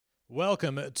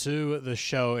Welcome to the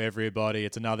show, everybody.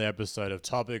 It's another episode of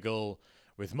Topical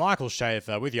with Michael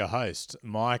Schaefer, with your host,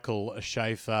 Michael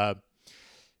Schaefer.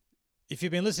 If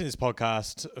you've been listening to this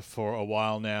podcast for a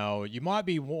while now, you might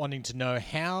be wanting to know,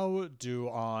 how do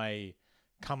I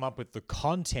come up with the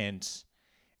content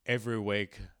every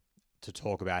week to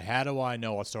talk about? How do I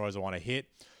know what stories I want to hit?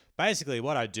 Basically,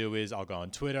 what I do is I'll go on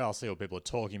Twitter. I'll see what people are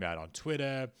talking about on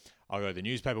Twitter. I'll go to the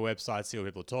newspaper website, see what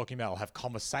people are talking about. I'll have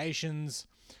conversations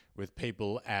with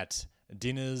people at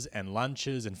dinners and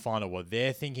lunches and find out what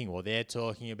they're thinking, what they're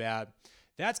talking about.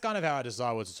 That's kind of how I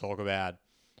decide what to talk about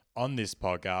on this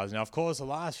podcast. Now, of course, the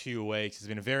last few weeks has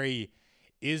been a very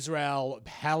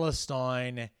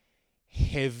Israel-Palestine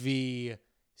heavy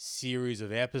series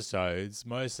of episodes,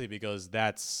 mostly because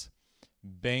that's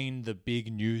been the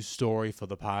big news story for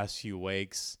the past few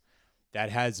weeks. That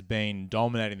has been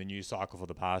dominating the news cycle for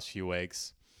the past few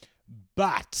weeks.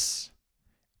 But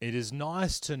it is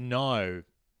nice to know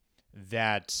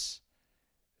that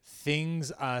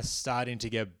things are starting to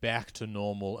get back to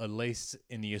normal, at least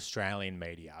in the Australian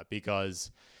media, because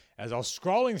as I was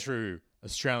scrolling through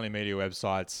Australian media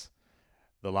websites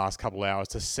the last couple of hours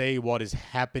to see what is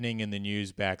happening in the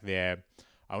news back there,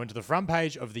 I went to the front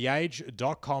page of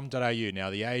theage.com.au.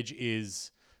 Now, The Age is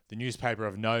the newspaper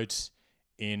of note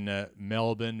in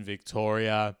Melbourne,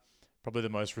 Victoria, probably the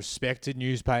most respected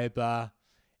newspaper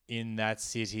in that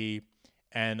city.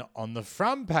 And on the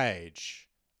front page,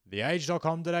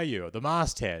 theage.com.au, the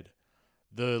masthead,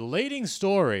 the leading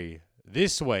story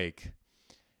this week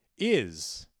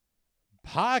is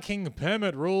parking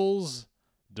permit rules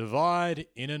divide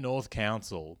Inner North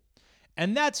Council.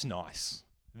 And that's nice.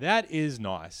 That is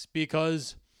nice,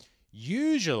 because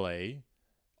usually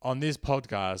on this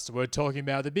podcast we're talking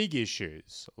about the big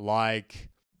issues like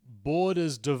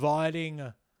borders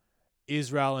dividing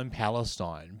Israel and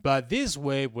Palestine. But this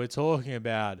week we're talking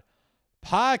about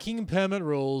parking permit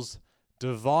rules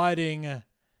dividing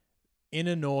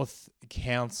Inner North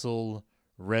Council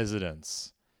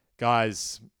residents.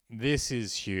 Guys, this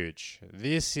is huge.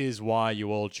 This is why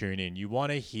you all tune in. You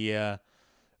want to hear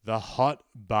the hot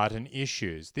button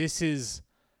issues. This is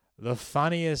the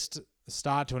funniest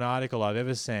start to an article I've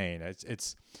ever seen.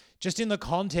 It's just in the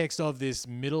context of this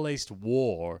Middle East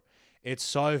war. It's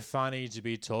so funny to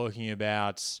be talking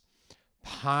about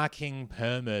parking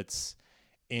permits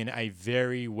in a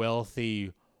very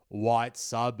wealthy white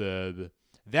suburb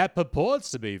that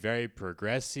purports to be very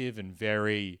progressive and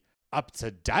very up to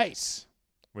date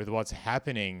with what's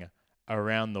happening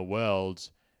around the world.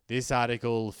 This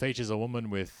article features a woman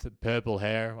with purple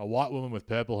hair, a white woman with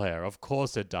purple hair. Of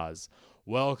course it does.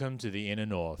 Welcome to the Inner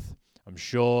North. I'm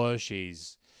sure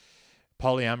she's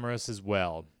polyamorous as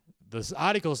well. This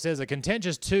article says a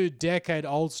contentious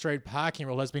 2-decade-old street parking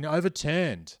rule has been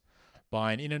overturned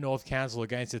by an Inner North Council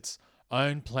against its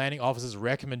own planning officer's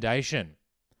recommendation.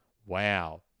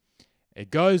 Wow. It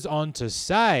goes on to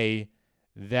say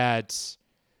that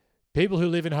people who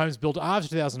live in homes built after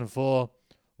 2004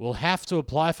 will have to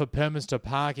apply for permits to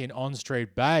park in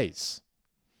on-street bays.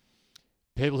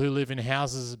 People who live in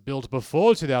houses built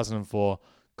before 2004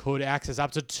 could access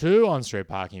up to 2 on-street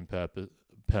parking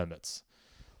permits.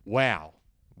 Wow.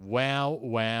 Wow,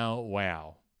 wow,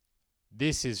 wow.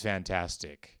 This is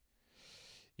fantastic.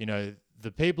 You know,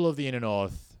 the people of the Inner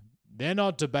North, they're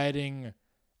not debating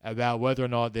about whether or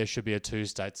not there should be a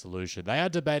 2-state solution. They are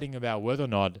debating about whether or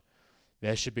not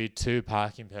there should be 2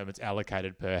 parking permits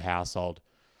allocated per household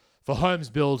for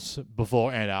homes built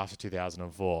before and after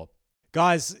 2004.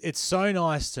 Guys, it's so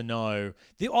nice to know.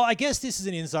 I guess this is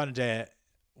an insight into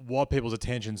what people's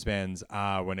attention spans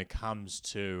are when it comes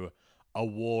to a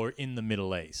war in the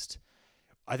Middle East.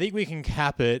 I think we can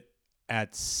cap it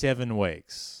at 7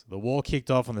 weeks. The war kicked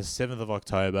off on the 7th of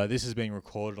October. This is being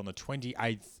recorded on the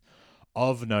 28th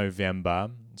of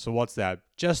November. So what's that?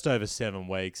 Just over 7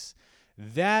 weeks.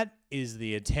 That is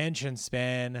the attention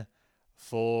span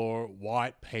for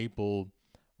white people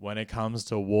when it comes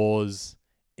to wars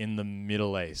in the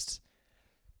Middle East.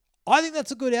 I think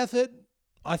that's a good effort.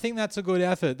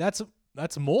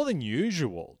 That's more than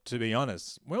usual, to be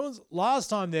honest. When was last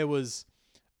time there was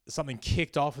something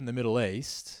kicked off in the Middle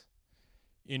East?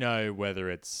 You know, whether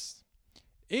it's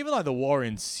even like the war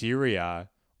in Syria,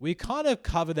 we kind of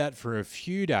covered that for a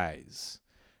few days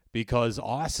because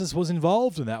ISIS was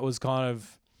involved, and that was kind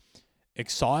of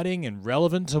exciting and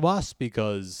relevant to us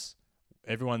because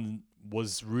everyone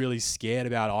was really scared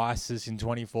about ISIS in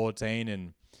 2014,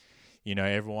 and you know,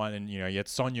 everyone, and you know, you had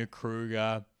Sonia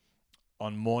Kruger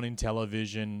on morning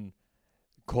television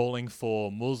calling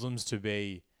for Muslims to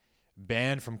be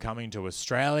banned from coming to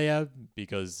Australia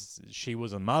because she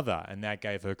was a mother, and that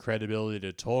gave her credibility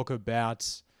to talk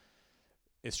about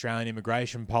Australian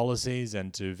immigration policies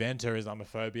and to vent her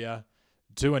Islamophobia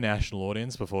to a national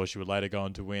audience before she would later go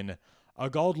on to win a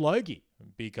gold Logie,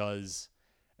 because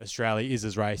Australia is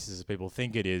as racist as people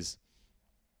think it is.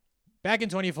 Back in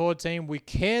 2014, we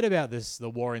cared about the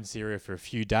war in Syria for a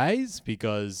few days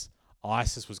because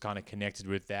ISIS was kind of connected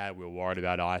with that. We were worried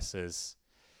about ISIS.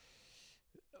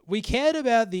 We cared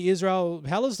about the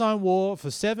Israel-Palestine war for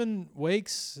 7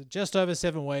 weeks, just over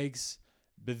 7 weeks,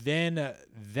 but then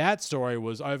that story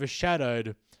was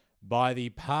overshadowed by the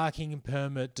parking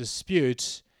permit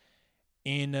dispute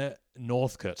in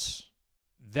Northcote.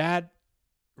 That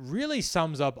really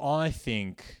sums up, I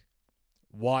think,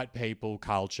 white people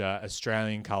culture,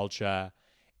 Australian culture,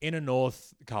 inner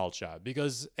north culture.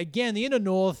 Because, again, the inner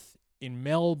north in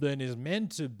Melbourne is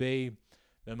meant to be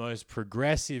the most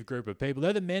progressive group of people.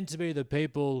 They're meant to be the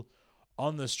people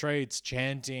on the streets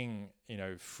chanting,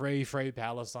 free, free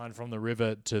Palestine from the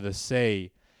river to the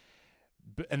sea.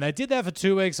 And they did that for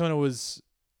 2 weeks when it was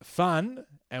fun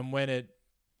and when it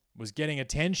was getting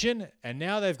attention. And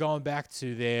now they've gone back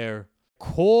to their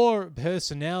core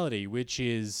personality, which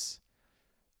is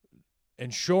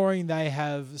ensuring they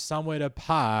have somewhere to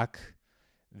park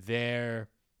their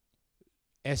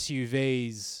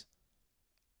SUVs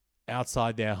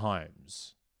outside their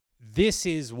homes. This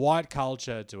is white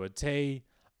culture to a T.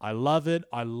 I love it.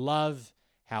 I love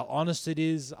how honest it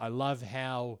is. I love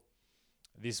how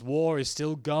this war is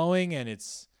still going and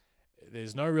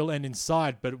there's no real end in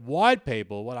sight. But white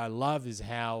people, what I love is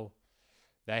how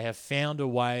they have found a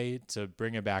way to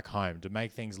bring it back home, to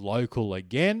make things local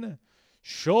again.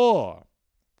 Sure,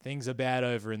 things are bad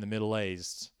over in the Middle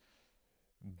East,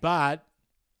 but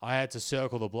I had to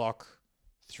circle the block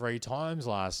 3 times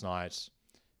last night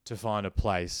to find a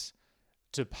place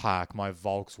to park my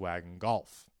Volkswagen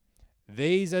Golf.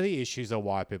 These are the issues that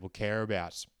white people care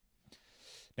about.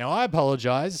 Now, I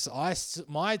apologize.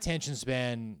 My attention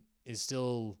span is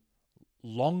still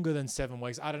longer than 7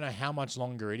 weeks. I don't know how much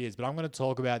longer it is, but I'm going to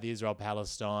talk about the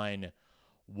Israel-Palestine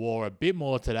war a bit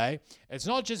more today. It's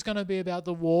not just going to be about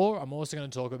the war. I'm also going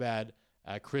to talk about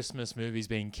Christmas movies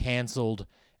being cancelled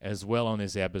as well on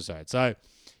this episode. So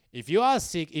if you are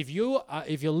sick, if you're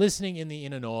listening in the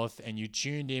inner north and you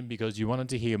tuned in because you wanted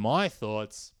to hear my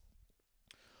thoughts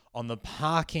on the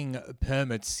parking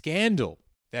permit scandal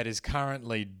that is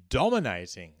currently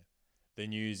dominating the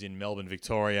news in Melbourne,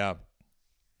 Victoria,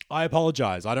 I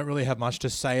apologize. I don't really have much to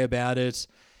say about it.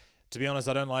 To be honest,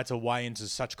 I don't like to weigh into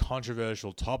such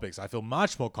controversial topics. I feel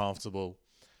much more comfortable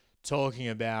talking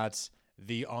about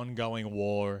the ongoing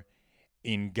war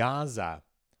in Gaza.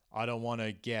 I don't want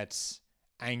to get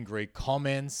angry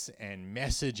comments and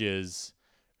messages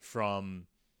from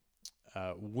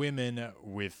women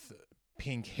with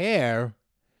pink hair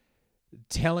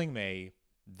telling me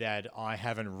that I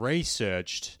haven't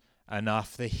researched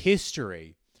enough the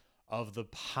history of the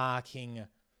parking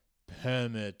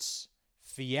permit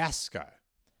fiasco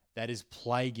that is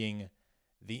plaguing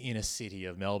the inner city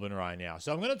of Melbourne right now.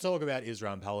 So I'm going to talk about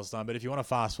Israel and Palestine, but if you want to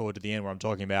fast forward to the end where I'm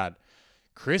talking about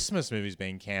Christmas movies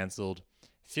being cancelled,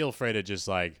 feel free to just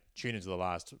tune into the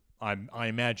last, I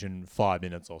imagine, 5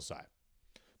 minutes or so.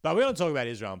 But we're going to talk about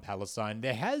Israel and Palestine.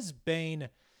 There has been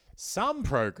some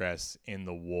progress in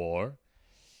the war.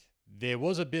 There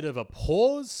was a bit of a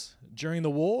pause during the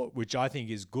war, which I think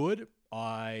is good.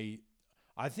 I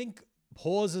think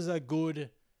pauses are good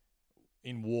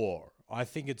in war. I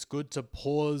think it's good to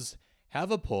pause, have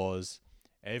a pause,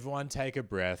 everyone take a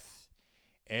breath,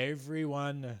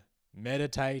 everyone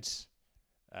meditate,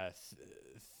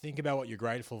 think about what you're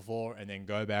grateful for, and then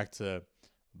go back to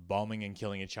bombing and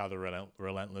killing each other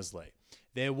relentlessly.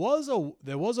 There was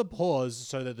a pause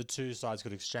so that the two sides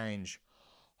could exchange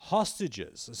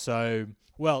hostages. So,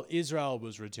 Israel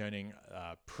was returning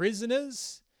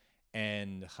prisoners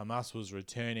and Hamas was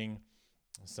returning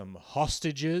some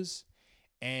hostages.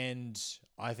 And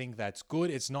I think that's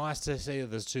good. It's nice to see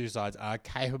that the two sides are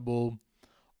capable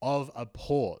of a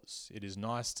pause. It is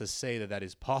nice to see that that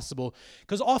is possible,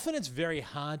 because often it's very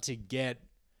hard to get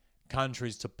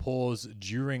countries to pause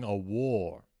during a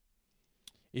war.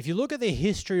 If you look at the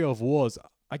history of wars,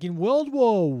 like in World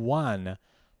War I,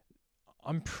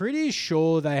 I'm pretty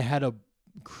sure they had a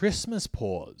Christmas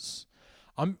pause.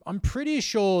 I'm pretty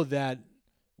sure that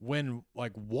when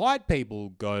white people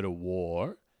go to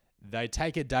war, they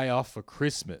take a day off for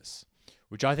Christmas,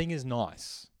 which I think is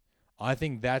nice. I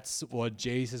think that's what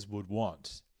Jesus would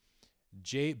want.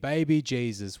 Baby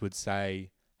Jesus would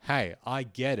say, hey, I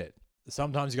get it.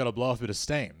 Sometimes you got to blow off a bit of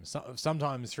steam.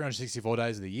 Sometimes 364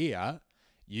 days of the year,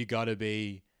 you got to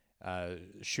be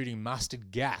shooting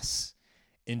mustard gas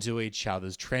into each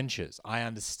other's trenches. I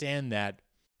understand that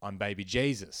I'm baby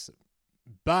Jesus.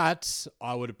 But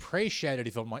I would appreciate it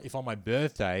if on my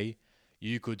birthday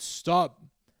you could stop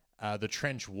the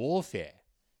trench warfare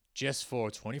just for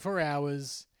 24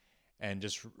 hours and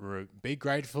just be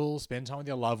grateful, spend time with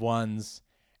your loved ones,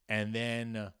 and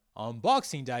then on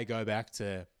Boxing Day go back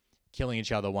to killing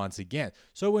each other once again.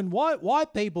 So when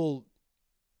white people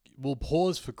will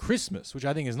pause for Christmas, which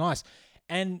I think is nice,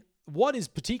 and what is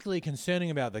particularly concerning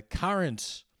about the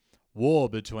current war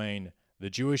between the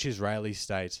Jewish-Israeli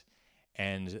state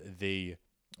and the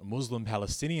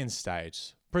Muslim-Palestinian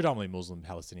state, predominantly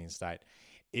Muslim-Palestinian state,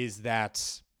 is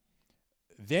that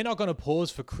they're not going to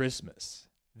pause for Christmas.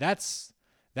 That's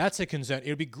a concern.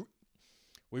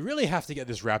 We really have to get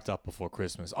this wrapped up before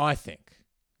Christmas, I think,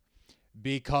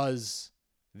 because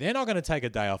they're not going to take a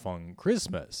day off on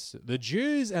Christmas. The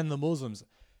Jews and the Muslims,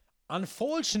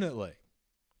 unfortunately,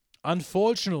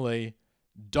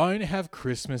 don't have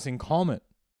Christmas in common.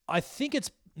 I think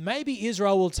it's maybe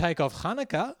Israel will take off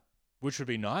Hanukkah, which would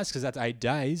be nice because that's 8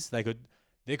 days. There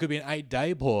could be an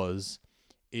 8-day pause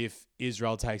if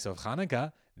Israel takes off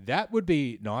Hanukkah. That would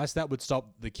be nice. That would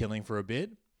stop the killing for a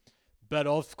bit. But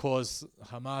of course,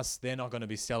 Hamas, they're not going to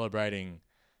be celebrating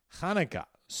Hanukkah.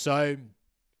 So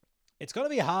it's going to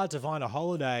be hard to find a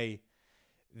holiday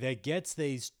that gets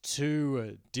these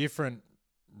two different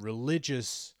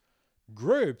religious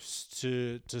groups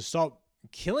to stop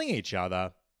killing each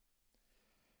other.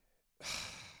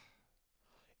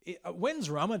 When's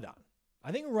Ramadan?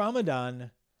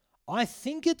 I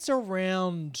think it's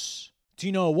around... Do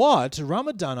you know what?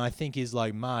 Ramadan, I think, is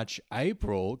like March,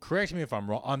 April. Correct me if I'm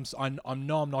wrong. I'm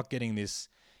not getting this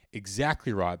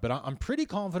exactly right, but I'm pretty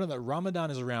confident that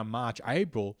Ramadan is around March,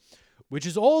 April, which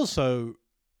is also,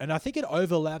 and I think it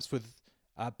overlaps with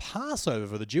Passover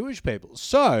for the Jewish people.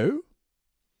 So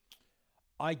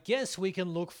I guess we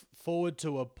can look forward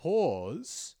to a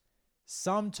pause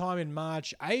sometime in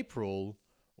March, April,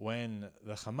 when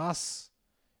the Hamas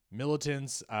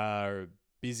militants are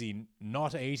busy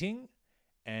not eating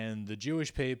and the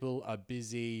Jewish people are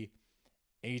busy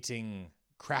eating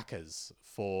crackers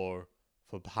for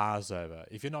Passover.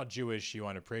 If you're not Jewish, you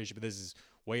won't appreciate it, but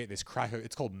we eat this cracker.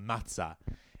 It's called matzah.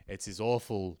 It's this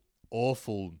awful.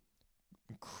 You're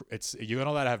not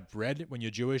allowed to have bread when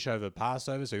you're Jewish over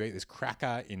Passover, so you eat this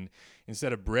cracker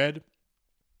instead of bread.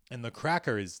 And the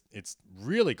cracker it's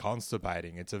really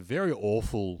constipating. It's a very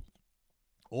awful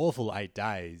 8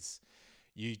 days.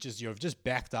 You've just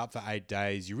backed up for 8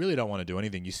 days. You really don't want to do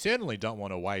anything. You certainly don't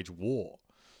want to wage war.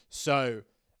 So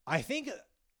I think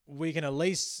we can at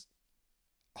least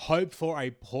hope for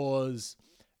a pause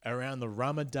around the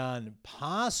Ramadan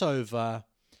Passover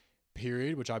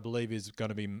period, which I believe is going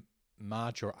to be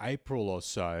March or April or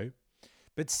so.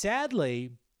 But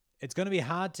sadly, it's going to be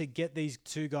hard to get these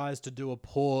two guys to do a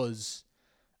pause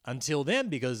until then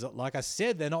because, like I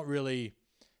said, they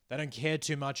don't care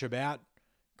too much about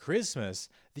Christmas.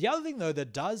 The other thing, though,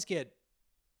 that does get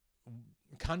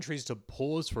countries to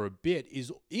pause for a bit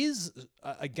is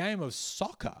a game of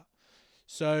soccer.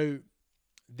 So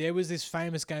there was this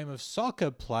famous game of soccer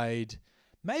played,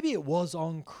 maybe it was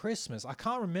on Christmas, I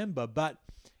can't remember, but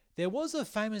there was a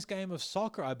famous game of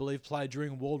soccer, I believe, played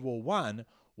during World War I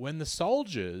when the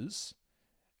soldiers,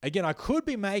 again, I could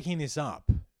be making this up,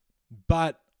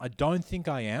 but I don't think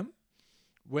I am,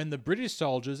 when the British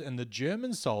soldiers and the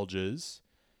German soldiers,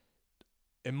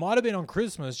 it might have been on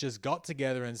Christmas, just got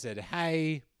together and said,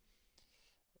 hey,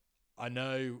 I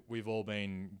know we've all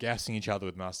been gassing each other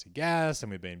with mustard gas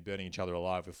and we've been burning each other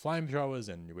alive with flamethrowers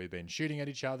and we've been shooting at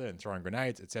each other and throwing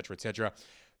grenades, etc., etc.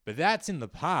 But that's in the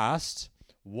past.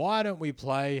 Why don't we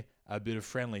play a bit of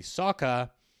friendly soccer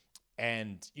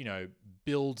and,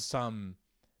 build some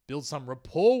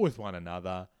rapport with one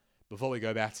another before we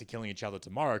go back to killing each other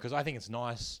tomorrow? Because I think it's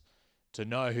nice to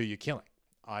know who you're killing.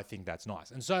 I think that's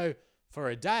nice. And so for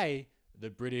a day,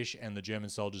 the British and the German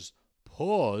soldiers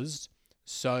paused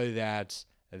so that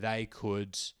they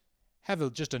could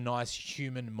have just a nice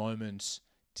human moment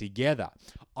together.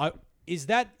 Is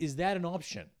that an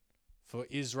option for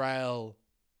Israel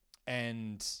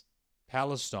and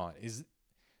Palestine?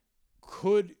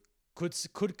 Could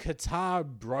Qatar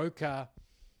broker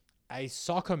a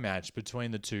soccer match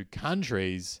between the two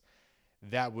countries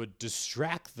that would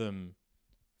distract them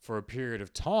for a period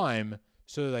of time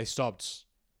so that they stopped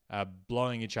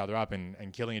blowing each other up and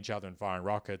killing each other and firing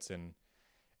rockets and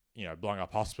blowing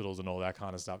up hospitals and all that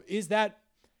kind of stuff?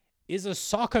 Is a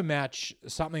soccer match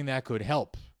something that could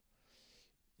help?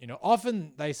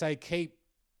 Often they say keep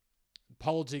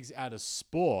politics out of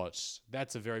sport.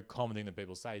 That's a very common thing that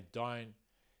people say. Don't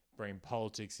bring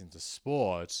politics into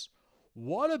sport.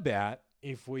 What about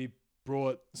if we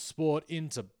brought sport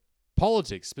into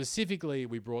politics. Specifically,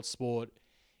 we brought sport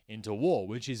into war,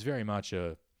 which is very much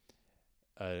a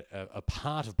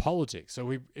part of politics.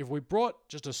 So if we brought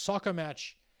just a soccer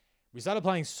match, we started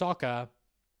playing soccer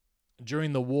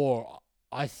during the war,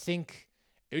 I think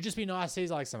it would just be nice to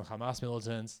see like some Hamas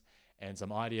militants and some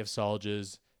IDF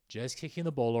soldiers just kicking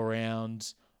the ball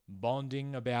around,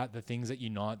 bonding about the things that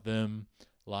unite them,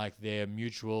 like their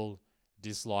mutual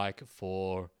dislike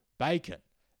for bacon.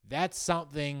 That's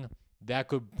something that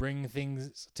could bring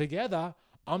things together.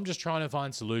 I'm just trying to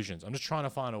find solutions. I'm just trying to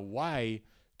find a way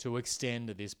to extend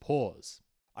this pause.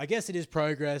 I guess it is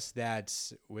progress that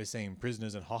we're seeing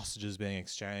prisoners and hostages being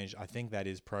exchanged. I think that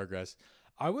is progress.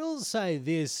 I will say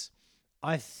this.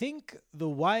 I think the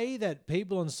way that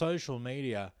people on social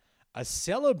media are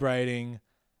celebrating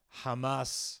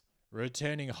Hamas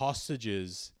returning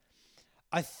hostages,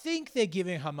 I think they're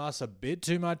giving Hamas a bit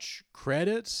too much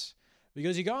credit,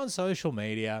 because you go on social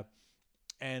media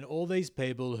and all these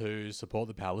people who support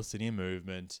the Palestinian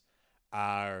movement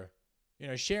are,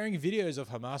 sharing videos of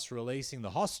Hamas releasing the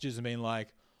hostages and being like,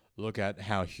 look at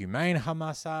how humane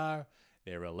Hamas are.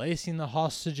 They're releasing the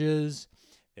hostages.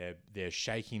 They're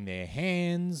shaking their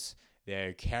hands.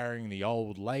 They're carrying the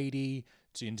old lady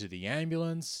into the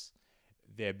ambulance.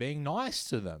 They're being nice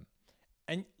to them.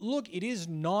 And look, it is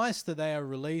nice that they are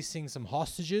releasing some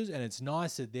hostages, and it's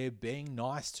nice that they're being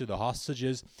nice to the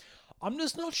hostages. I'm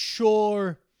just not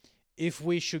sure if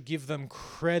we should give them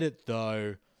credit,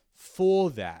 though, for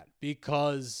that,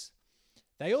 because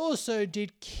they also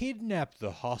did kidnap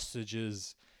the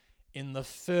hostages in the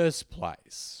first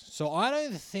place. So I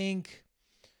don't think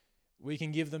we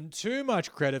can give them too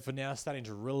much credit for now starting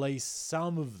to release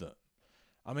some of them.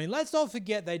 I mean, let's not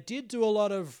forget they did do a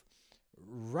lot of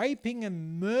raping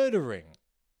and murdering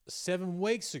 7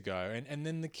 weeks ago, and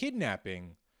then the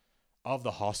kidnapping of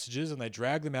the hostages, and they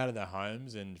dragged them out of their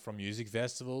homes and from music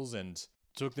festivals and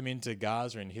took them into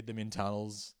Gaza and hid them in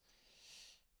tunnels.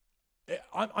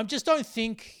 I just don't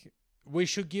think we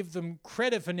should give them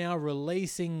credit for now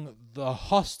releasing the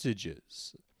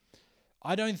hostages.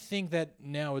 I don't think that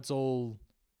now it's all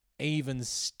even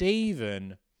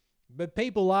Steven, but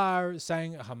people are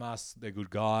saying Hamas, they're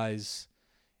good guys.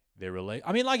 They're released.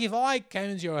 I mean, like if I came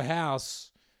into your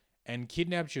house and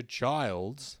kidnapped your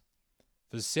child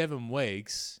for 7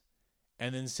 weeks,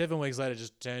 and then 7 weeks later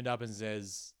just turned up and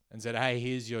said, "Hey,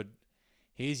 here's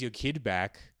your kid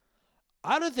back,"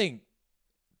 I don't think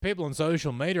people on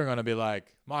social media are going to be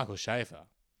like, Michael Schaefer,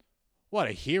 what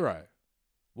a hero,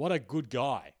 what a good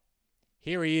guy.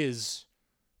 Here he is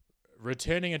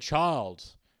returning a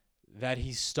child that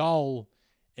he stole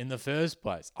in the first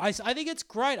place. I think it's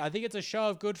great. I think it's a show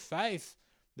of good faith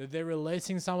that they're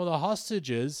releasing some of the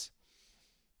hostages.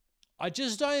 I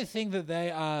just don't think that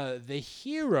they are the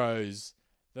heroes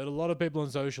that a lot of people on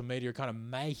social media are kind of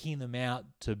making them out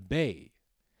to be.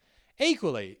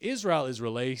 Equally, Israel is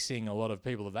releasing a lot of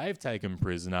people that they've taken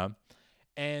prisoner,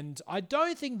 and I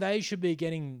don't think they should be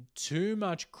getting too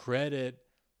much credit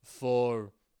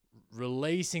for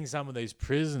releasing some of these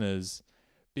prisoners,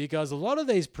 because a lot of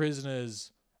these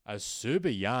prisoners are super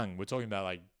young. We're talking about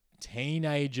like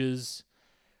teenagers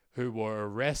who were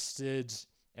arrested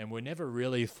and were never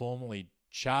really formally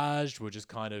charged, were just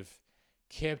kind of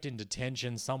kept in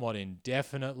detention somewhat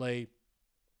indefinitely.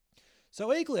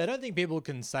 So equally, I don't think people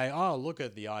can say, oh, look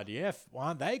at the IDF. Well,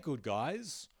 aren't they good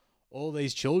guys? All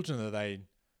these children that they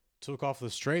took off the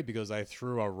street because they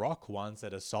threw a rock once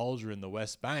at a soldier in the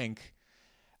West Bank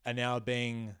are now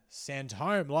being sent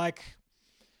home. Like,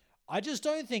 I just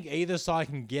don't think either side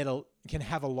can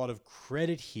have a lot of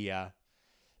credit here,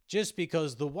 just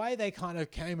because the way they kind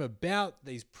of came about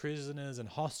these prisoners and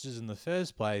hostages in the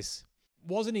first place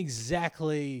wasn't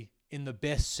exactly in the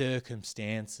best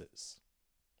circumstances.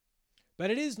 But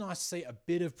it is nice to see a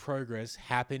bit of progress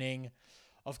happening.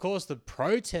 Of course, the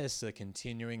protests are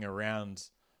continuing around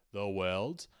the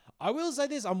world. I will say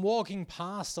this, I'm walking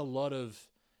past a lot of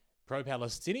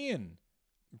pro-Palestinian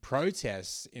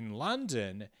protests in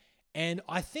London, and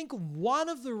I think one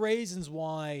of the reasons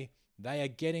why they are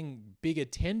getting big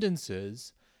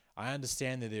attendances, I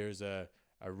understand that there is a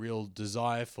real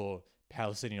desire for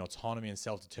Palestinian autonomy and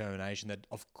self-determination that,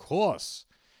 of course,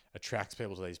 attracts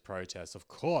people to these protests, of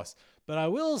course. But I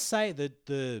will say that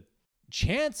the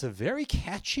chants are very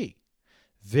catchy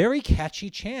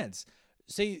chants.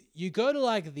 See, you go to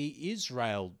like the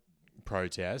Israel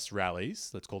protests,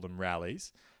 rallies, let's call them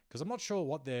rallies, because I'm not sure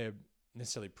what they're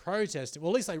necessarily protesting.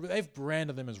 Well, at least they've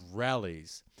branded them as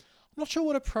rallies. I'm not sure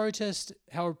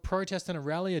how a protest and a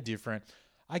rally are different.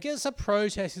 I guess a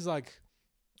protest is like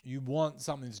you want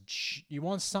something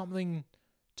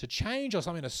to change or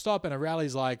something to stop, and a rally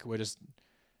is like we're just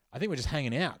I think we're just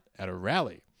hanging out at a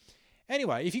rally.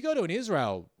 Anyway, if you go to an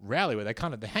Israel rally where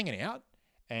they're hanging out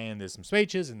and there's some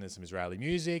speeches and there's some Israeli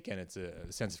music and it's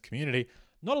a sense of community,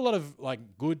 not a lot of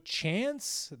like good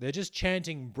chants. They're just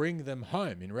chanting "Bring them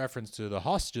home" in reference to the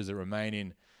hostages that remain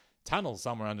in tunnels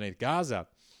somewhere underneath Gaza.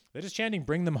 They're just chanting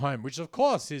 "Bring them home," which of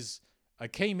course is a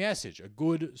key message, a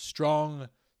good, strong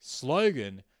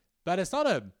slogan, but it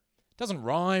doesn't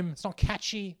rhyme. It's not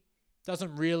catchy.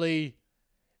 Doesn't really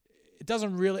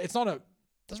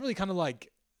kind of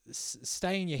like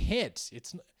stay in your head.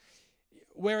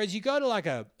 Whereas you go to like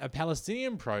a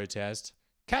Palestinian protest,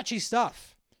 catchy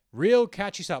stuff, real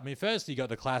catchy stuff. I mean, first you got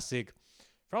the classic,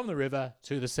 "From the river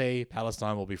to the sea,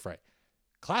 Palestine will be free."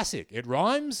 Classic. It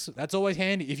rhymes. That's always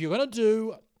handy. If you're going to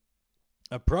do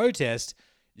a protest,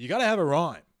 you got to have a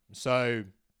rhyme. So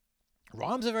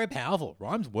rhymes are very powerful.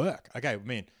 Rhymes work. Okay, I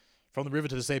mean, "From the river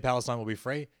to the sea, Palestine will be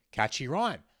free." Catchy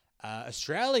rhyme.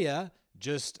 Australia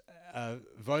just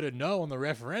voted no on the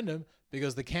referendum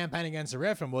because the campaign against the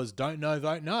referendum was "Don't know,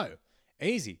 vote no."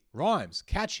 Easy. Rhymes.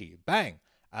 Catchy. Bang.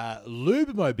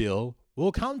 Lubemobile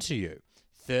will come to you.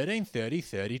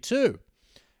 133032.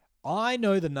 I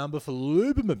know the number for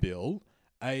Lubemobile,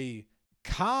 a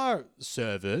car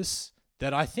service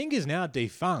that I think is now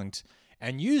defunct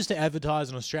and used to advertise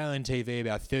on Australian TV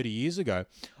about 30 years ago.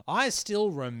 I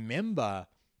still remember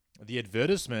the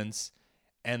advertisements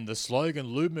and the slogan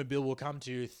 "Lubemobile will come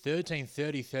to you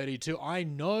 133032. I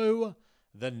know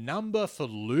the number for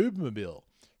Lubemobile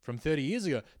from 30 years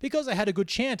ago because they had a good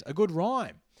chant, a good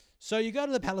rhyme. So you go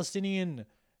to the Palestinian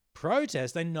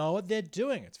protest, they know what they're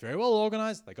doing. It's very well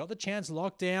organized. They got the chants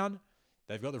locked down.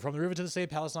 They've got the "From the river to the sea,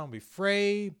 Palestine will be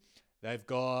free." They've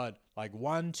got like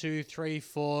 1, 2, 3,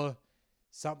 4,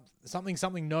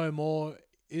 something no more.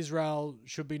 Israel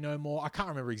should be no more. I can't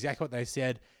remember exactly what they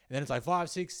said. And then it's like 5,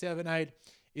 6, 7, 8.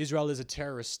 Israel is a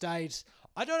terrorist state.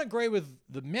 I don't agree with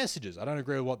the messages. I don't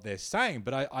agree with what they're saying,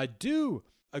 but I do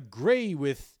agree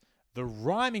with the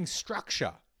rhyming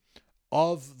structure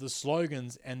of the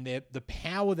slogans and the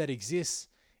power that exists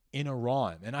in a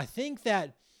rhyme. And I think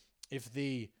that if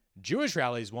the Jewish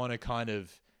rallies want to kind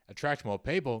of attract more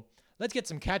people, let's get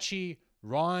some catchy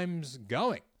rhymes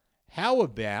going. How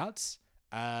about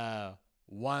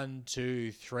 1,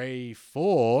 2, 3,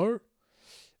 4?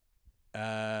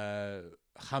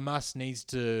 Hamas needs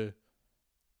to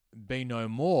be no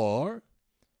more.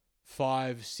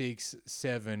 5, 6,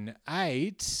 7,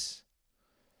 8.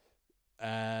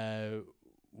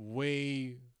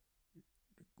 We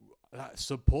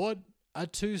support a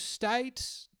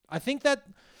two-state. I think that,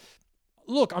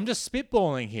 look, I'm just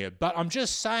spitballing here, but I'm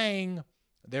just saying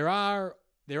there are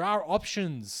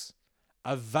options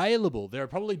available. There are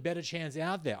probably better chants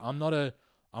out there. I'm not a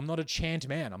chant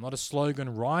man. I'm not a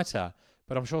slogan writer,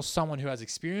 but I'm sure someone who has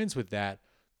experience with that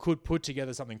could put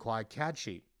together something quite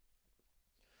catchy.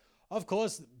 Of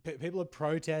course, people are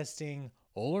protesting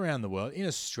all around the world. In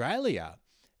Australia,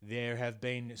 there have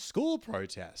been school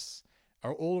protests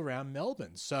all around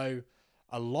Melbourne. So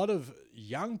a lot of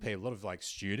young people, a lot of like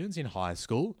students in high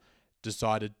school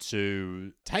decided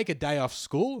to take a day off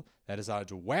school. They decided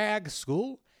to wag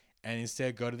school and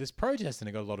instead go to this protest, and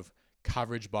it got a lot of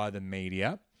coverage by the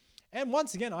media. And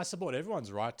once again, I support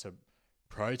everyone's right to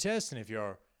protest. And if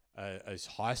you're a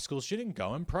high school student,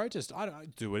 go and protest. I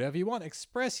don't do whatever you want.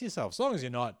 Express yourself. As long as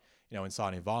you're not,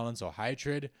 inciting violence or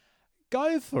hatred,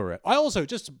 go for it. I also,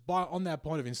 on that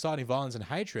point of inciting violence and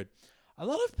hatred, a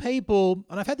lot of people,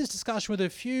 and I've had this discussion with a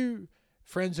few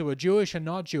friends who are Jewish and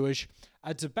not Jewish,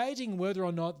 are debating whether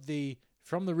or not the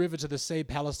 "From the river to the sea,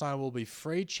 Palestine will be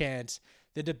free" chant,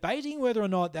 they're debating whether or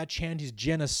not that chant is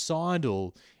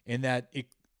genocidal in that it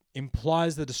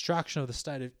implies the destruction of the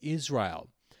state of Israel.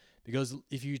 Because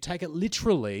if you take it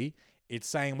literally, it's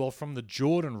saying, well, from the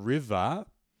Jordan River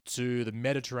to the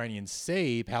Mediterranean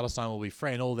Sea, Palestine will be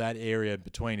free, and all that area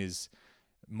between is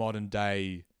modern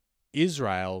day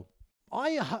Israel.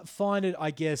 I find it,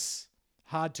 I guess,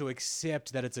 hard to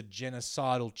accept that it's a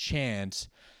genocidal chant,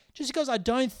 just because I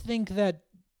don't think that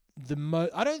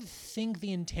I don't think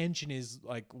the intention is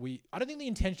I don't think the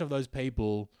intention of those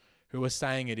people who are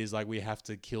saying it is like we have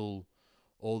to kill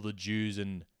all the Jews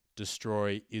and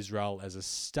destroy Israel as a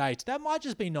state. That might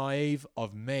just be naive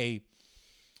of me.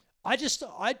 I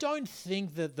don't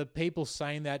think that the people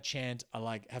saying that chant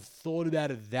are have thought about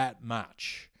it that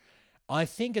much. I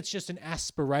think it's just an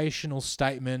aspirational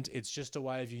statement. It's just a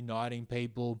way of uniting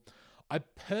people. I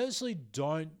personally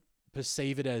don't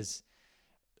perceive it as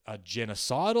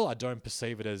genocidal. I don't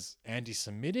perceive it as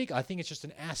anti-Semitic. I think it's just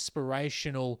an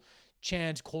aspirational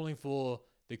chant calling for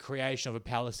the creation of a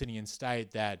Palestinian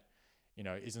state that,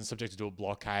 isn't subjected to a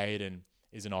blockade and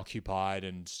isn't occupied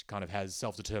and kind of has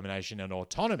self-determination and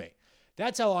autonomy.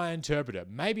 That's how I interpret it.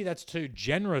 Maybe that's too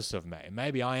generous of me.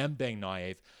 Maybe I am being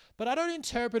naive, but I don't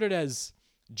interpret it as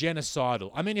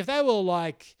genocidal. I mean, if they were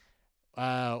like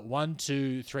 1,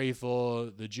 2, 3, 4,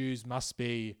 the Jews must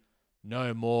be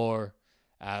no more.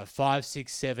 5,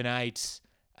 6, 7, 8,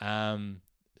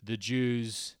 the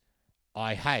Jews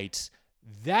I hate.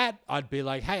 That I'd be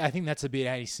like, hey, I think that's a bit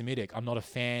anti-Semitic. I'm not a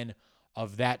fan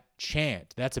of that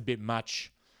chant. That's a bit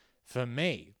much for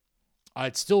me.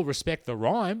 I'd still respect the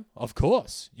rhyme, of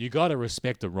course. You got to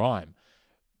respect the rhyme.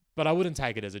 But I wouldn't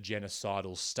take it as a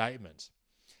genocidal statement.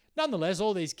 Nonetheless,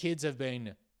 all these kids have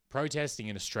been protesting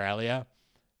in Australia,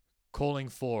 calling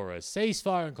for a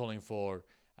ceasefire and calling for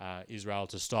Israel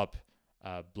to stop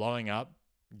blowing up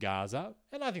Gaza.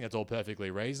 And I think that's all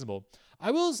perfectly reasonable.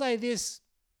 I will say this.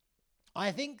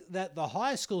 I think that the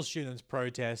high school students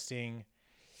protesting,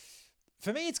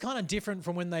 for me, it's kind of different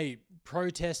from when they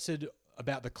protested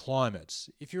about the climate.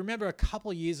 If you remember a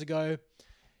couple of years ago,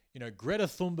 Greta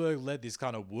Thunberg led this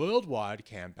kind of worldwide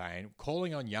campaign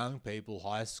calling on young people,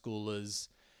 high schoolers,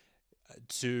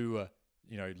 to,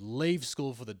 leave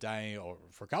school for the day or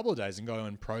for a couple of days and go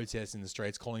and protest in the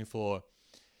streets, calling for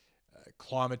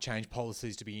climate change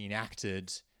policies to be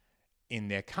enacted in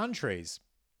their countries.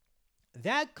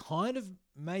 That kind of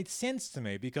made sense to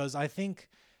me because I think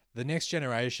the next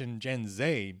generation, Gen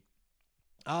Z,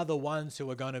 are the ones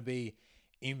who are going to be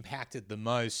impacted the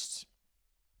most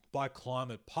by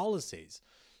climate policies.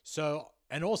 So,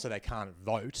 and also they can't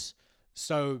vote.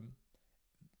 So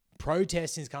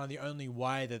protesting is kind of the only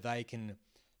way that they can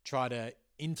try to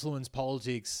influence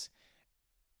politics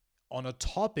on a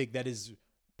topic that is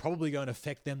probably going to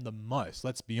affect them the most,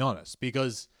 let's be honest.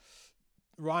 Because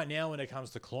right now, when it comes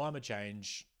to climate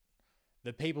change,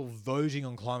 the people voting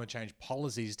on climate change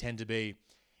policies tend to be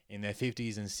in their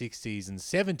 50s and 60s and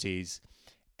 70s,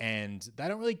 and they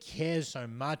don't really care so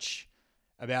much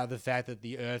about the fact that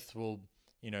the earth will,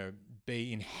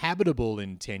 be inhabitable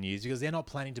in 10 years because they're not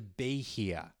planning to be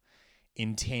here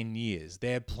in 10 years.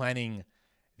 They're planning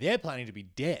to be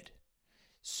dead.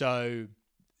 So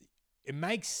it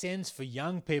makes sense for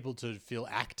young people to feel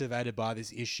activated by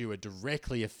this issue. It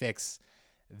directly affects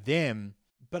them.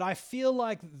 But I feel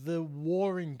like the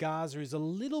war in Gaza is a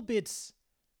little bit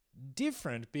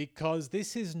different because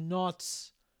this is not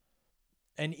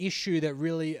an issue that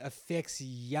really affects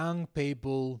young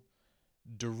people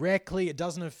directly. It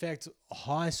doesn't affect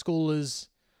high schoolers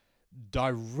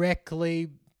directly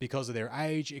because of their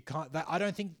age. I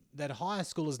don't think that high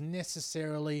schoolers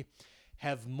necessarily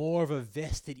have more of a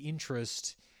vested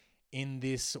interest in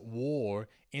this war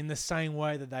in the same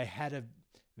way that they had a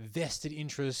vested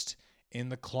interest in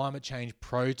the climate change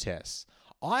protests.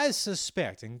 I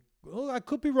suspect, and I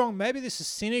could be wrong, maybe this is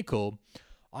cynical,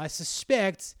 I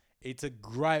suspect it's a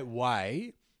great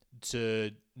way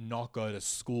to not go to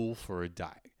school for a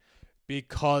day.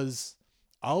 Because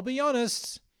I'll be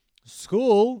honest,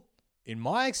 school, in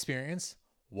my experience,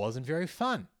 wasn't very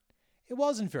fun. It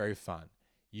wasn't very fun.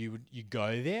 You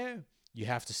go there, you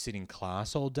have to sit in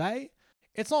class all day.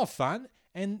 It's not fun.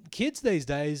 And kids these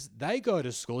days, they go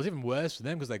to school. It's even worse for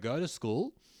them because they go to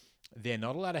school. They're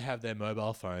not allowed to have their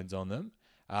mobile phones on them.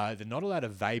 They're not allowed to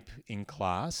vape in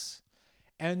class.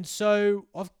 And so,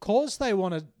 of course, they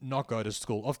want to not go to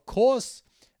school. Of course,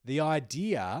 the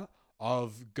idea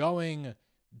of going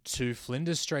to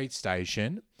Flinders Street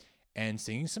Station and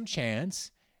singing some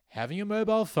chants, having a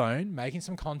mobile phone, making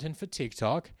some content for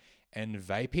TikTok, and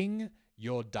vaping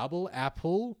your double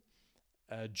apple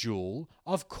Jewel,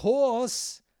 of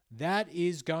course, that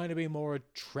is going to be more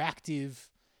attractive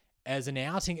as an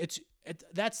outing.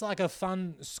 That's like a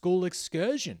fun school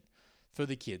excursion for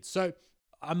the kids. So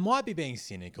I might be being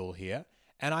cynical here,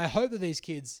 and I hope that these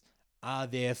kids are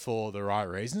there for the right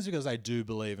reasons because they do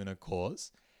believe in a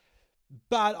cause.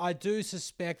 But I do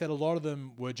suspect that a lot of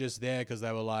them were just there because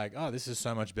they were like, oh, this is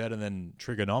so much better than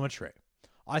trigonometry.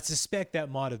 I suspect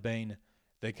that might have been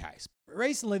the case.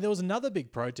 Recently, there was another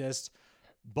big protest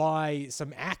by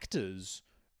some actors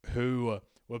who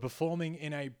were performing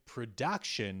in a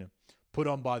production put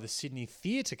on by the Sydney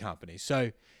Theatre Company.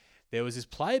 So there was this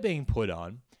play being put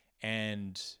on,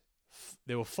 and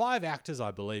there were 5 actors, I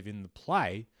believe, in the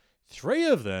play. 3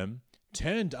 of them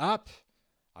turned up,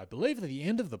 I believe, at the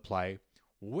end of the play,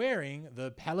 wearing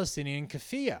the Palestinian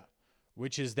keffiyeh,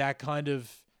 which is that kind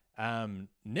of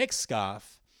neck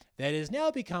scarf that has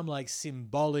now become like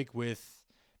symbolic with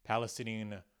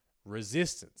Palestinian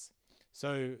resistance.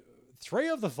 So 3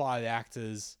 of the 5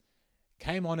 actors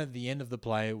came on at the end of the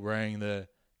play wearing the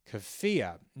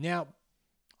keffiyeh. Now,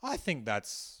 I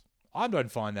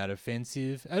don't find that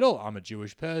offensive at all. I'm a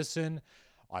Jewish person.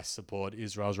 I support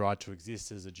Israel's right to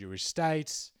exist as a Jewish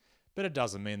state, but it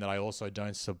doesn't mean that I also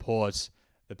don't support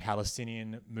the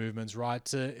Palestinian movement's right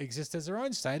to exist as their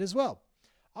own state as well.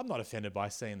 I'm not offended by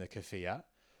seeing the kafir,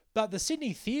 but the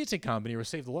Sydney Theatre Company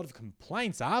received a lot of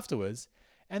complaints afterwards,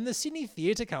 and the Sydney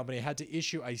Theatre Company had to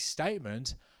issue a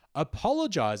statement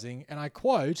apologising, and I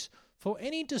quote, for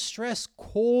any distress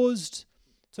caused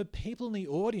to people in the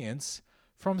audience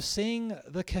from seeing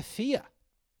the kafir.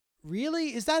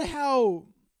 Really? Is that how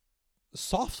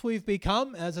soft we've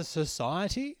become as a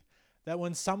society? That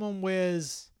when someone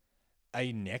wears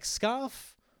a neck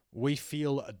scarf, we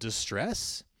feel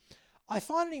distress? I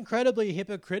find it incredibly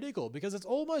hypocritical because it's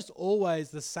almost always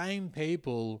the same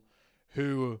people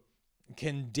who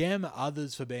condemn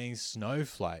others for being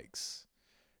snowflakes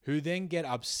who then get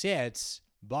upset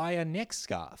by a neck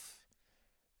scarf.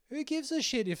 Who gives a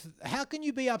shit how can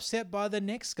you be upset by the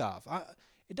neck scarf?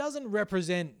 It doesn't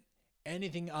represent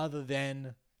anything other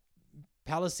than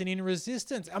Palestinian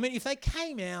resistance. I mean, if they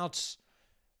came out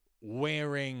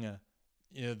wearing,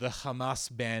 the Hamas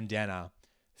bandana,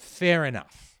 fair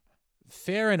enough.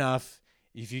 Fair enough.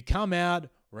 If you come out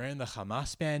wearing the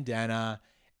Hamas bandana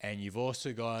and you've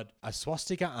also got a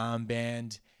swastika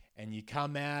armband and you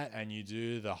come out and you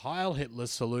do the Heil Hitler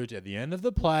salute at the end of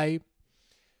the play,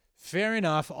 fair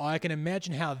enough. I can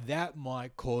imagine how that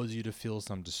might cause you to feel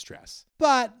some distress.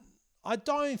 But I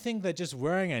don't think that just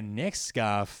wearing a neck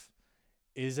scarf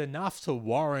is enough to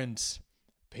warrant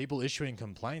people issuing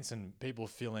complaints and people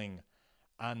feeling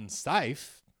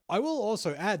unsafe. I will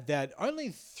also add that only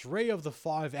 3 of the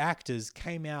 5 actors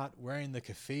came out wearing the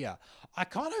kafir. I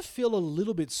kind of feel a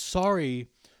little bit sorry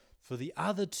for the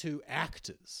other 2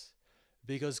 actors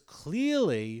because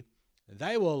clearly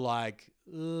they were like,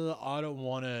 I don't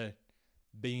want to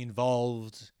be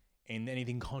involved in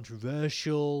anything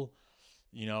controversial.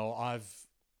 I'm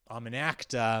an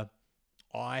actor.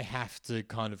 I have to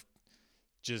kind of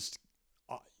just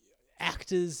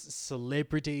actors,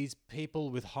 celebrities,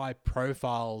 people with high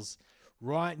profiles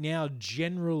right now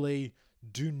generally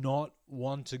do not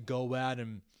want to go out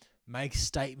and make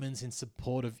statements in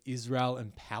support of Israel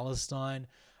and Palestine.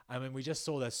 I mean, we just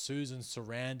saw that Susan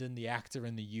Sarandon, the actor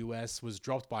in the US, was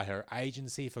dropped by her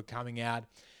agency for coming out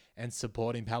and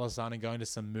supporting Palestine and going to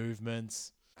some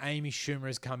movements. Amy Schumer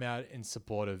has come out in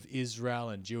support of Israel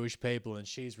and Jewish people, and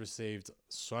she's received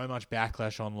so much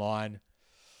backlash online.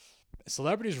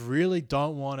 Celebrities really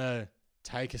don't want to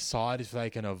take a side if they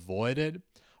can avoid it.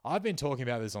 I've been talking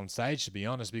about this on stage, to be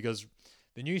honest, because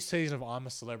the new season of I'm a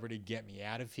Celebrity, Get Me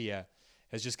Out of Here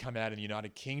has just come out in the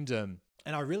United Kingdom.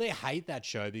 And I really hate that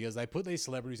show because they put these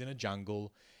celebrities in a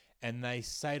jungle and they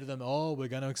say to them, oh, we're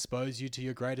going to expose you to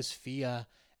your greatest fear.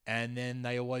 And then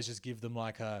they always just give them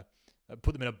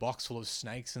put them in a box full of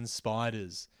snakes and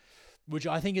spiders, which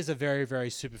I think is a very, very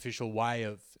superficial way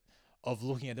of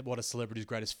looking at what a celebrity's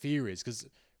greatest fear is. Because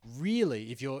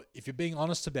really, if you're being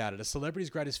honest about it, a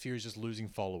celebrity's greatest fear is just losing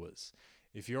followers.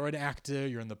 If you're an actor,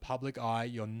 you're in the public eye,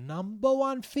 your number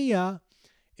one fear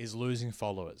is losing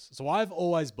followers. So I've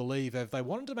always believed that if they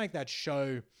wanted to make that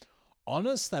show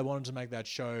honest, they wanted to make that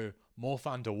show more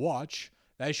fun to watch,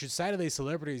 they should say to these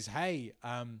celebrities, hey,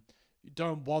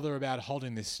 don't bother about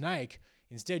holding this snake.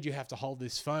 Instead, you have to hold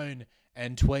this phone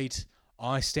and tweet,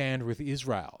 I stand with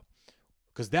Israel.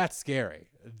 Because that's scary.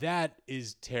 That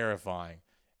is terrifying.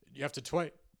 You have to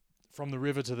tweet from the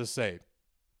river to the sea.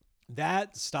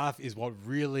 That stuff is what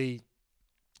really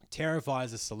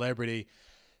terrifies a celebrity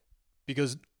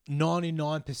because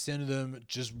 99% of them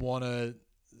just want to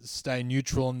stay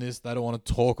neutral on this. They don't want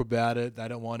to talk about it. They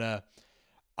don't want to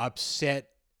upset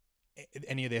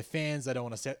any of their fans. They don't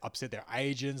want to upset their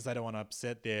agents. They don't want to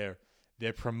upset their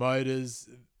promoters.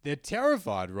 They're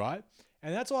terrified, right?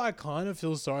 And that's why I kind of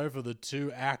feel sorry for the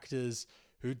 2 actors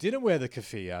who didn't wear the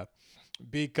keffiyeh,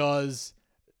 because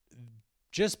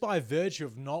just by virtue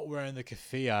of not wearing the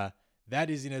keffiyeh, that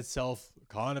is in itself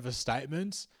kind of a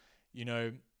statement.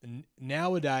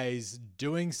 Nowadays,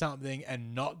 doing something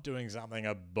and not doing something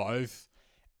are both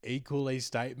equally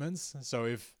statements. So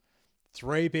if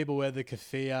 3 people wear the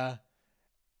keffiyeh,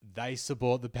 they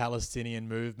support the Palestinian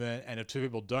movement. And if 2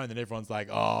 people don't, then everyone's like,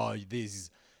 oh, these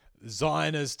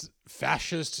Zionist,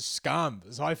 fascist scum.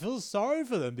 So I feel sorry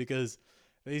for them because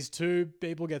these 2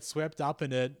 people get swept up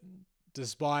in it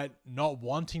despite not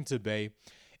wanting to be.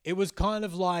 It was kind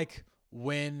of like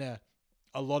when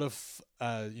a lot of,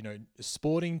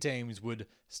 sporting teams would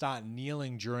start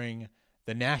kneeling during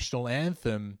the national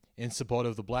anthem in support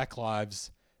of the Black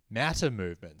Lives Matter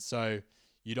movement. So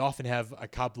you'd often have a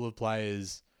couple of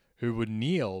players who would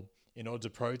kneel in order to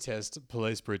protest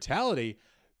police brutality.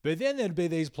 But then there'd be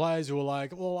these players who were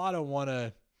like, well, I don't want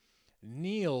to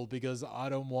kneel because I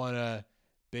don't want to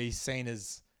be seen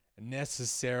as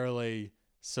necessarily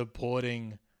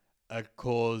supporting a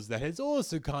cause that has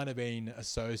also kind of been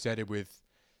associated with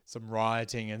some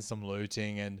rioting and some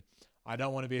looting, and I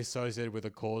don't want to be associated with a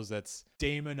cause that's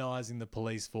demonizing the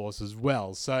police force as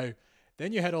well. So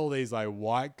then you had all these like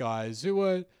white guys who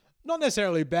were not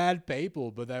necessarily bad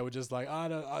people, but they were just like,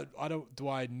 do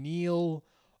I kneel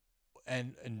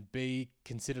and be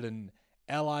considered an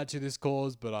ally to this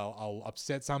cause, but I'll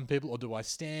upset some people, or do I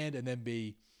stand and then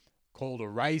be called a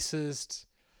racist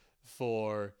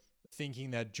for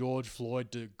thinking that George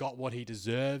Floyd got what he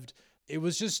deserved? It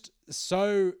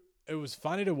was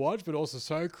funny to watch, but also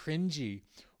so cringy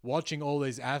watching all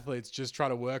these athletes just try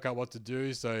to work out what to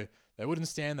do. So they wouldn't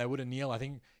stand, they wouldn't kneel. I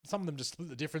think some of them just split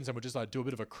the difference and would just like do a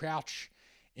bit of a crouch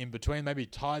in between, maybe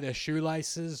tie their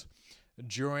shoelaces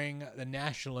during the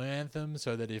national anthem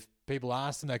so that if people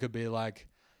asked them, they could be like,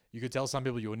 you could tell some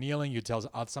people you were kneeling, you could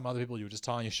tell some other people you were just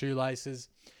tying your shoelaces.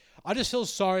 I just feel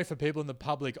sorry for people in the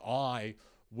public eye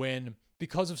when,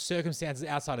 because of circumstances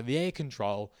outside of their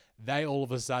control, they all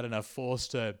of a sudden are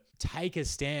forced to take a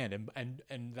stand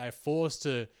and they're forced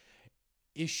to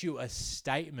issue a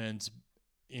statement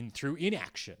through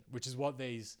inaction, which is what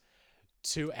these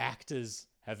two actors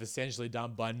have essentially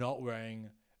done by not wearing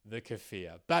the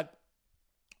keffiyeh. But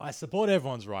I support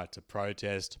everyone's right to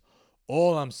protest.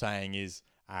 All I'm saying is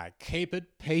keep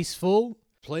it peaceful.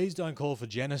 Please don't call for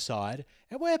genocide.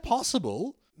 And where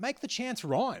possible, make the chants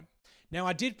rhyme. Now,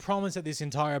 I did promise that this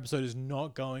entire episode is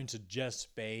not going to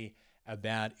just be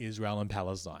about Israel and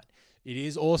Palestine. It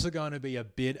is also going to be a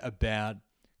bit about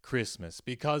Christmas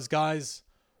because, guys,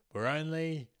 we're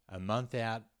only a month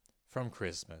out from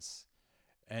Christmas.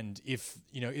 And if,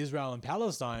 Israel and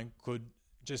Palestine could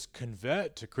just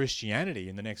convert to Christianity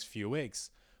in the next few weeks,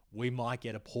 we might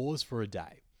get a pause for a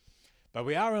day. But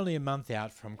we are only a month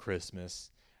out from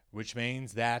Christmas, which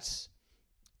means that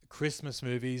Christmas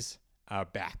movies are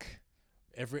back.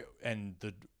 The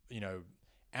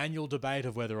annual debate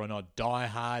of whether or not Die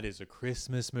Hard is a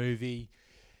Christmas movie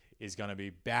is going to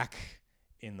be back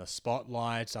in the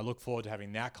spotlight. I look forward to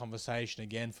having that conversation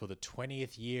again for the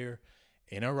 20th year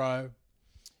in a row.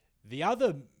 The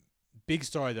other big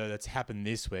story, though, that's happened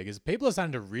this week is people are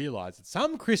starting to realize that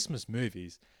some Christmas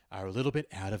movies are a little bit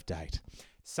out of date.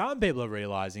 Some people are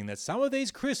realizing that some of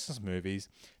these Christmas movies,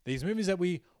 these movies that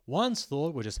we once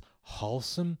thought were just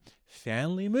wholesome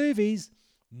family movies,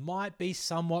 might be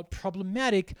somewhat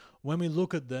problematic when we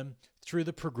look at them through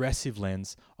the progressive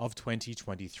lens of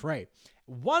 2023.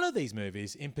 One of these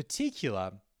movies in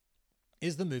particular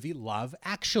is the movie Love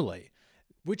Actually,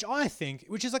 which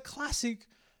is a classic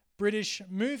British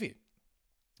movie.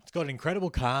 It's got an incredible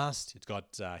cast. It's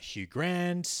got Hugh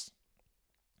Grant. It's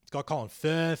got Colin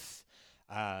Firth.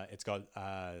 It's got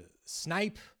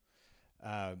Snape.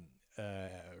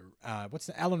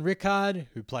 Alan Rickard,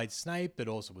 who played Snape, but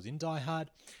also was in Die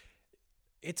Hard.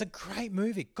 It's a great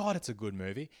movie. God, it's a good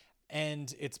movie.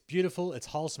 And it's beautiful, it's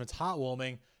wholesome, it's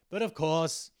heartwarming. But of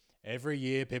course, every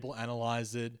year people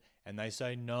analyze it and they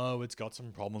say, no, it's got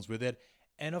some problems with it.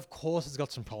 And of course, it's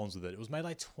got some problems with it. It was made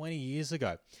like 20 years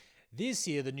ago. This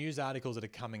year, the news articles that are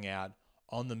coming out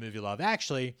on the movie Love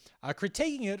Actually are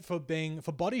critiquing it for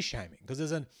body shaming. Because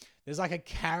there's like a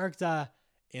character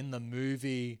in the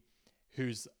movie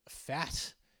who's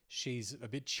fat. She's a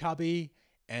bit chubby.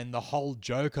 And the whole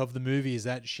joke of the movie is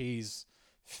that she's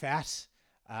fat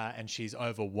and she's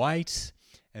overweight.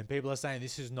 And people are saying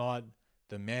this is not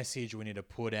the message we need to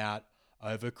put out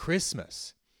over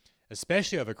Christmas,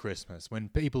 especially over Christmas when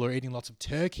people are eating lots of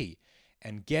turkey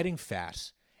and getting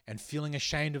fat and feeling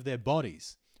ashamed of their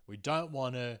bodies. We don't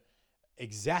want to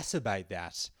exacerbate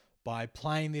that by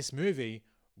playing this movie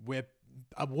where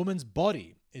a woman's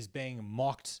body is being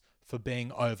mocked for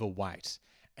being overweight.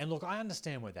 And look, I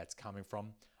understand where that's coming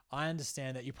from. I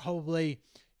understand that you probably,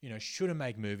 shouldn't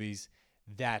make movies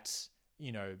that,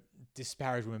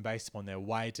 disparage women based upon their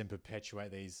weight and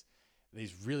perpetuate these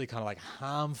really kind of like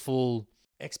harmful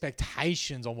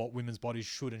expectations on what women's bodies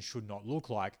should and should not look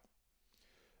like.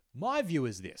 My view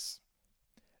is this.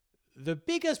 The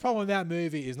biggest problem with that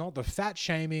movie is not the fat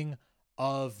shaming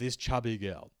of this chubby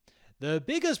girl. The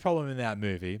biggest problem in that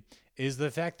movie is the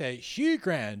fact that Hugh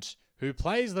Grant, who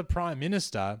plays the Prime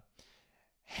Minister,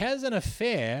 has an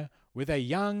affair with a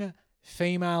young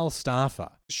female staffer.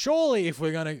 Surely if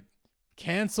we're going to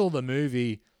cancel the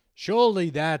movie, surely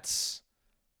that's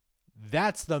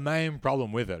the main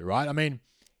problem with it, right? I mean,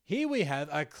 here we have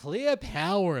a clear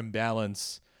power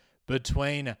imbalance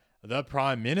between the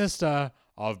Prime Minister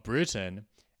of Britain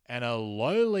and a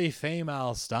lowly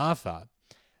female staffer.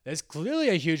 There's clearly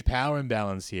a huge power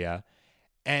imbalance here.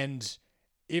 And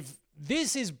if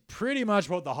this is pretty much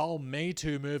what the whole Me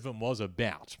Too movement was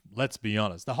about. Let's be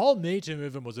honest. The whole Me Too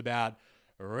movement was about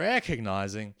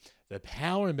recognizing the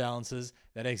power imbalances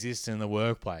that exist in the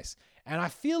workplace. And I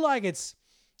feel like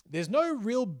there's no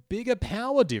real bigger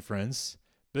power difference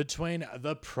between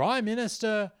the prime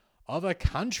minister of a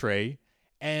country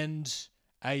and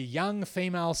a young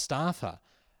female staffer.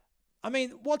 I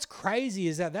mean, what's crazy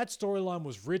is that storyline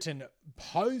was written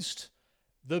post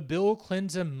the Bill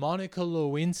Clinton, Monica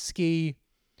Lewinsky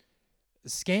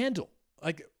scandal.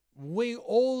 Like, we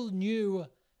all knew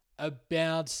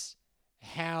about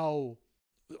how,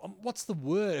 what's the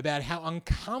word, about how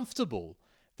uncomfortable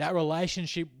that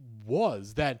relationship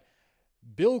was, that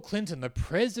Bill Clinton, the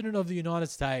president of the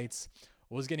United States,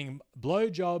 was getting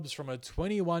blowjobs from a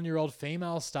 21-year-old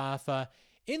female staffer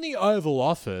in the Oval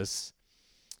Office,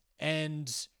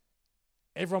 and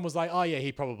everyone was like, oh yeah,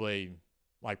 he probably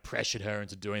like pressured her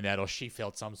into doing that, or she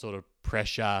felt some sort of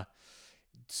pressure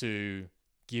to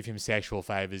give him sexual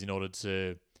favors in order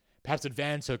to perhaps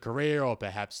advance her career, or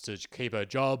perhaps to keep her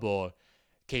job, or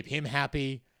keep him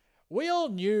happy. We all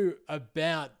knew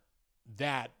about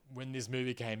that when this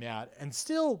movie came out, and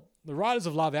still the writers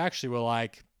of Love Actually were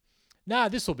like, nah,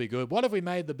 this will be good. What if we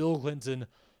made the Bill Clinton,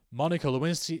 Monica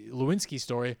Lewinsky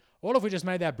story? What if we just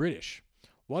made that British?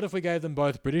 What if we gave them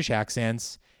both British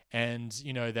accents, and,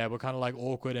 you know, they were kind of like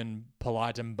awkward and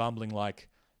polite and bumbling like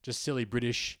just silly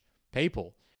British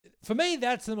people? For me,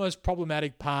 that's the most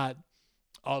problematic part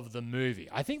of the movie.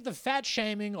 I think the fat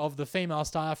shaming of the female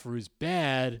staffer is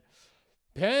bad.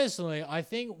 Personally, I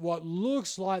think what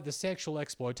looks like the sexual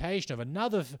exploitation of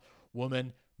another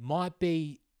woman might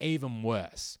be even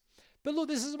worse. But look,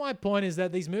 this is my point, is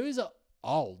that these movies are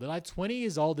old. They're like 20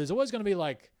 years old. There's always going to be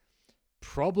like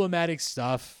problematic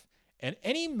stuff. And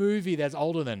any movie that's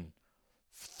older than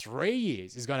 3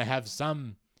 years is going to have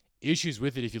some issues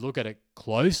with it if you look at it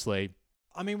closely.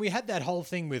 I mean, we had that whole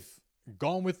thing with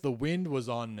Gone with the Wind was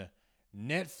on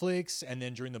Netflix, and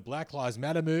then during the Black Lives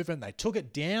Matter movement, they took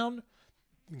it down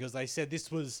because they said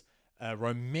this was a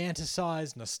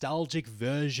romanticized, nostalgic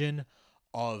version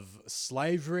of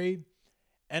slavery.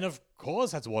 And of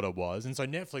course, that's what it was. And so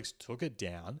Netflix took it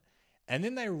down, and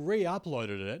then they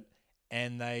re-uploaded it,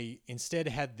 and they instead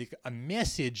had a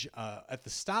message at the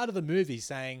start of the movie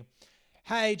saying,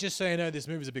 hey, just so you know, this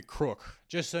movie's a bit crook.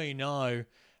 Just so you know,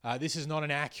 this is not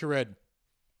an accurate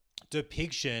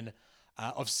depiction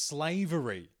of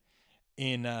slavery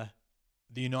in the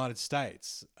United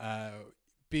States.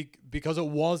 Because it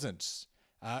wasn't.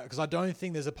 Because I don't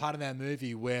think there's a part of that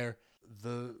movie where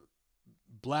the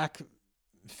black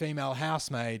female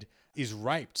housemaid is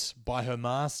raped by her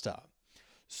master.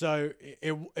 So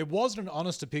it wasn't an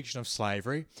honest depiction of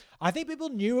slavery. I think people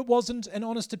knew it wasn't an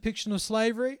honest depiction of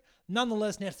slavery.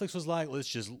 Nonetheless, Netflix was like, let's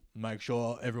just make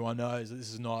sure everyone knows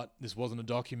that this wasn't a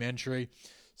documentary.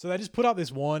 So they just put up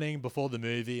this warning before the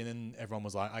movie, and then everyone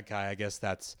was like, okay, I guess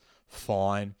that's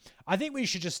fine. I think we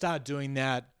should just start doing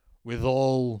that with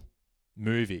all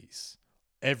movies.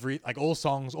 All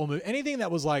songs, all movies, anything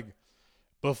that was like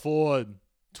before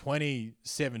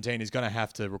 2017 is going to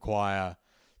have to require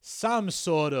some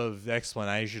sort of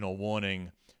explanation or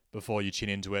warning before you tune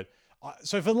into it.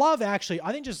 So for Love Actually,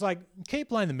 I think just like keep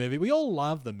playing the movie. We all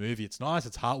love the movie. It's nice.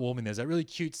 It's heartwarming. There's that really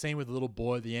cute scene with the little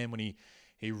boy at the end when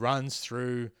he runs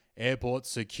through airport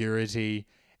security.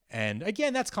 And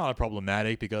again, that's kind of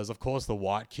problematic because, of course, the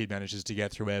white kid manages to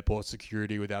get through airport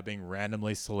security without being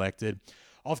randomly selected.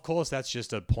 Of course, that's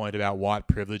just a point about white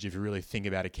privilege if you really think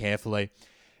about it carefully.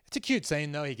 It's a cute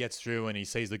scene, though. He gets through and he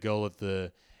sees the girl at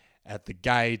the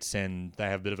gates, and they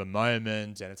have a bit of a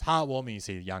moment, and it's heartwarming. You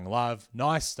see young love,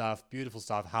 nice stuff, beautiful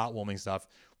stuff, heartwarming stuff.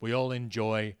 We all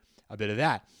enjoy a bit of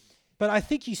that. But I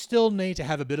think you still need to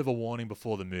have a bit of a warning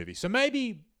before the movie. So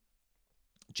maybe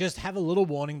just have a little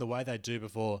warning the way they do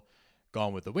before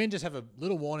Gone with the Wind. Just have a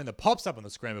little warning that pops up on the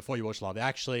screen before you watch Love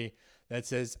Actually that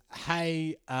says,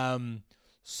 hey,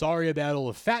 sorry about all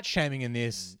the fat shaming in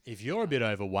this. If you're a bit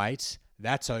overweight,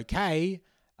 that's okay.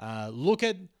 Look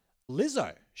at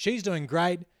Lizzo. She's doing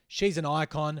great. She's an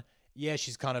icon. Yeah,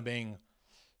 she's kind of being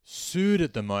sued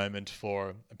at the moment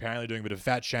for apparently doing a bit of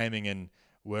fat shaming and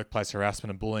workplace harassment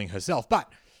and bullying herself.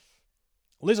 But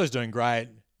Lizzo's doing great.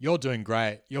 You're doing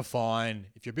great. You're fine.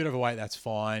 If you're a bit overweight, that's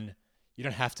fine. You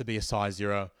don't have to be a size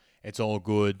 0. It's all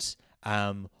good.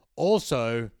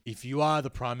 Also, if you are the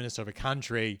Prime Minister of a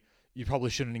country, you probably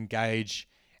shouldn't engage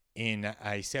in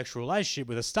a sexual relationship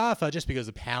with a staffer just because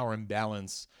the power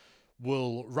imbalance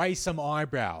will raise some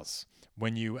eyebrows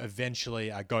when you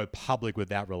eventually go public with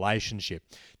that relationship.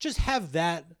 Just have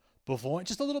that before,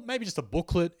 maybe just a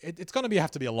booklet. It's going to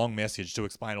have to be a long message to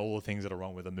explain all the things that are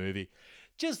wrong with the movie.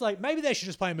 just like, maybe they should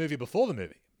just play a movie before the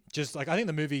movie. Just like, I think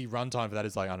the movie runtime for that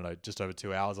is like, I don't know, just over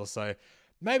 2 hours or so.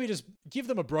 Maybe just give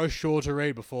them a brochure to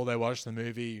read before they watch the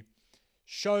movie.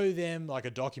 Show them like a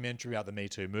documentary about the Me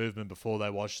Too movement before they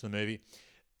watch the movie.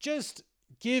 Just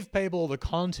give people the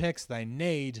context they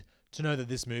need to know that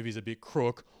this movie is a bit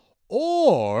crook.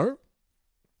 Or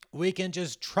we can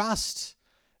just trust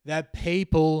that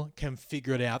people can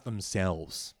figure it out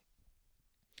themselves.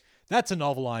 That's a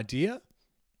novel idea.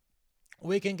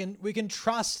 We can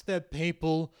trust that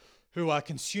people who are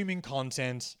consuming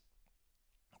content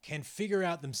can figure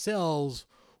out themselves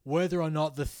whether or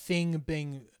not the thing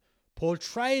being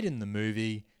portrayed in the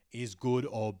movie is good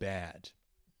or bad.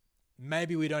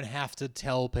 Maybe we don't have to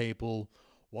tell people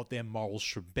what their morals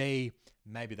should be.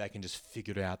 Maybe they can just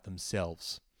figure it out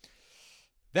themselves.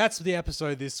 That's the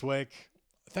episode this week.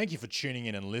 Thank you for tuning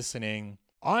in and listening.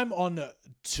 I'm on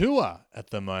tour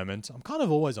at the moment. I'm kind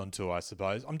of always on tour, I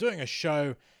suppose. I'm doing a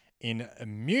show in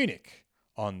Munich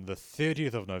on the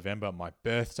 30th of November, my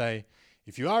birthday.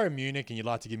 If you are in Munich and you'd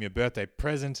like to give me a birthday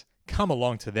present, come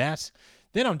along to that.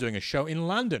 Then I'm doing a show in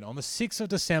London on the 6th of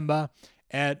December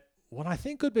at what I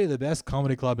think could be the best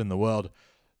comedy club in the world,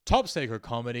 Top Secret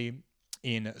Comedy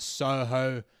in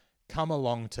Soho. Come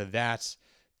along to that.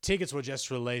 Tickets were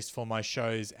just released for my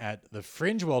shows at the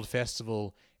Fringe World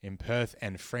Festival in Perth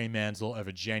and Fremantle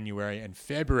over January and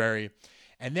February.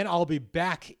 And then I'll be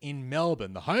back in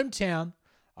Melbourne, the hometown.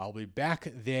 I'll be back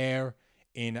there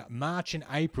in March and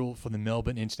April for the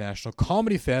Melbourne International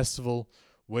Comedy Festival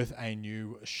with a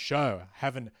new show.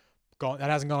 That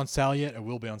hasn't gone on sale yet. It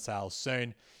will be on sale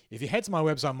soon. If you head to my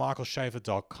website,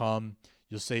 michaelschafer.com,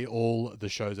 you'll see all the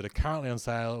shows that are currently on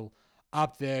sale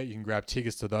up there. You can grab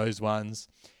tickets to those ones.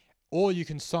 Or you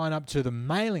can sign up to the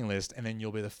mailing list and then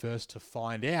you'll be the first to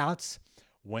find out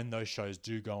when those shows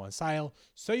do go on sale.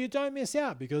 So you don't miss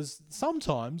out, because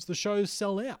sometimes the shows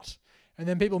sell out. And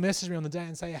then people message me on the day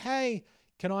and say, hey,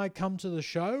 can I come to the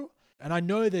show? And I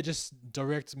know they're just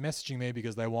direct messaging me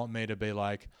because they want me to be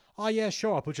like, oh yeah,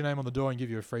 sure, I'll put your name on the door and give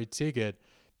you a free ticket.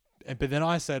 But then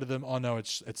I say to them, oh no,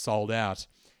 it's sold out.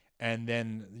 And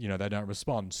then, they don't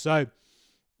respond. So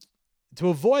to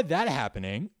avoid that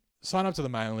happening, sign up to the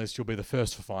mailing list. You'll be the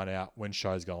first to find out when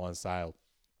shows go on sale.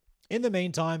 In the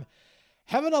meantime,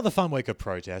 have another fun week of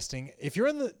protesting. If you're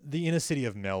in the inner city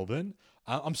of Melbourne,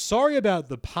 I'm sorry about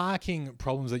the parking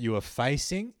problems that you are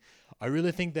facing. I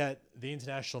really think that the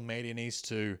international media needs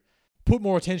to put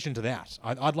more attention to that.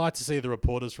 I'd like to see the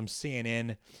reporters from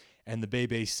CNN and the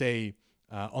BBC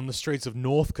on the streets of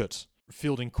Northcote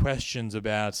fielding questions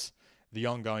about the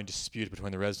ongoing dispute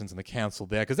between the residents and the council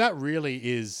there, because that really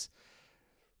is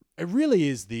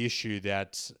the issue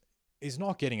that is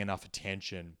not getting enough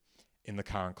attention in the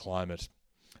current climate.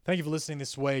 Thank you for listening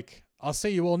this week. I'll see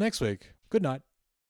you all next week. Good night.